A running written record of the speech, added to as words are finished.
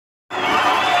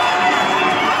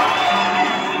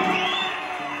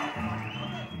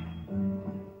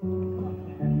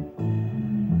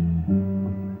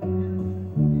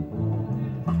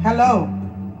Hello.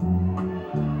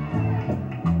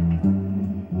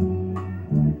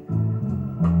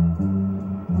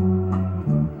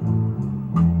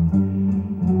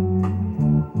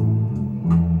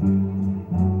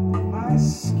 My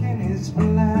skin is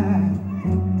black.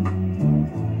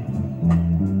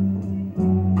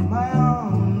 My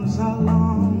arms are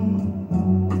long.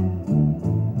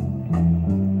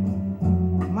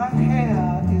 My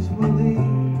hair is woolly.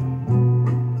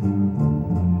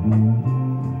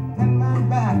 And my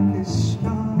back is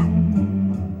strong.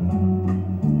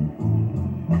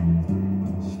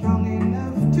 Strong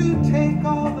enough to take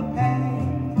all the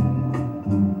pain.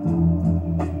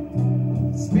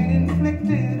 It's been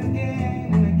inflicted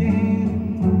again and again.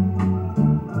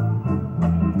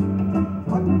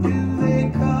 What do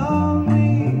they call me?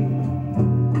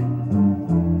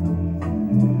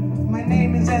 My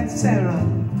name is Aunt Sarah.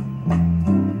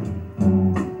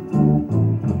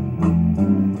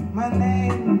 My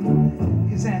name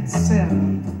is Aunt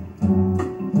Sarah.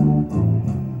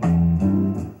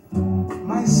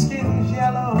 My skin is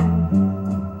yellow.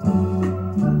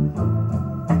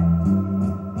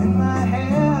 And my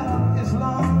hair is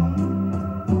long.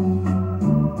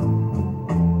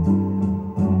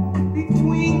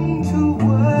 Between two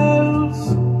worlds,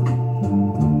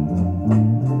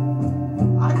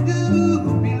 I do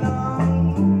belong.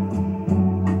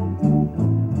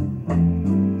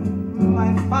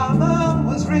 My father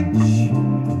was rich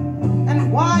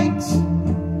and white.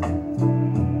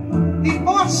 He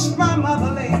forced my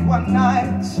mother late one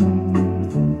night.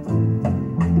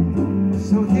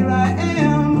 So here I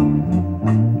am.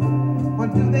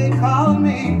 What do they call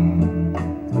me?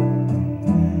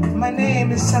 My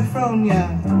name is Saffronia.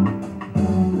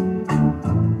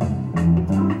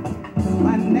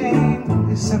 My name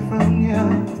is Saffronia.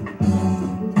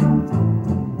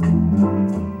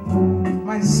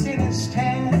 My skin is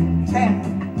tan, tan.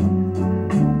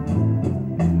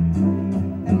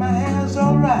 And my hair's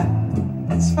alright,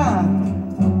 it's fine.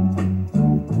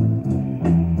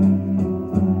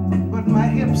 But my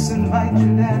hips invite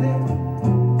you, Daddy.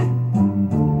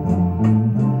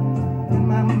 And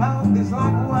my mouth is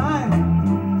like wine.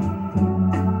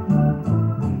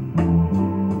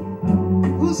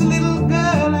 Whose little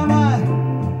girl am I?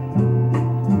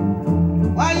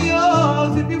 Why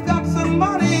yours if you've got some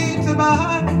money to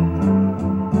buy?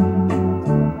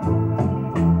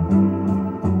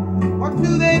 What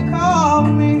do they call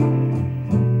me?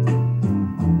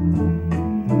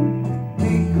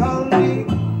 They call me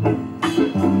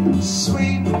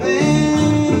sweet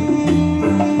thing.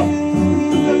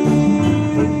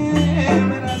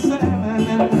 And I say,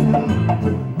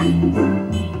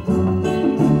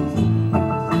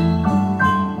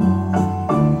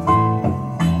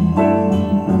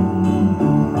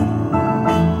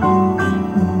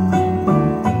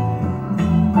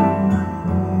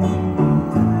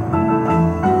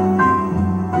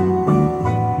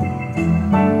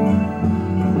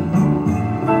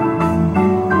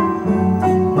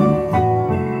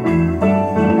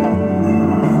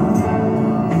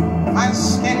 my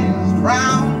skin is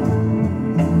brown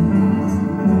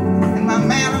and my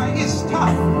manner is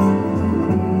tough.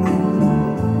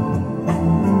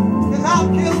 'Cause I'll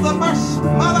kill the first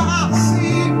mother I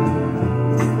see.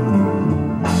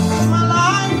 'Cause my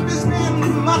life has been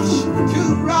much too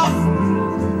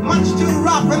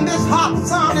rough in this hot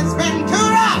sun. It's been too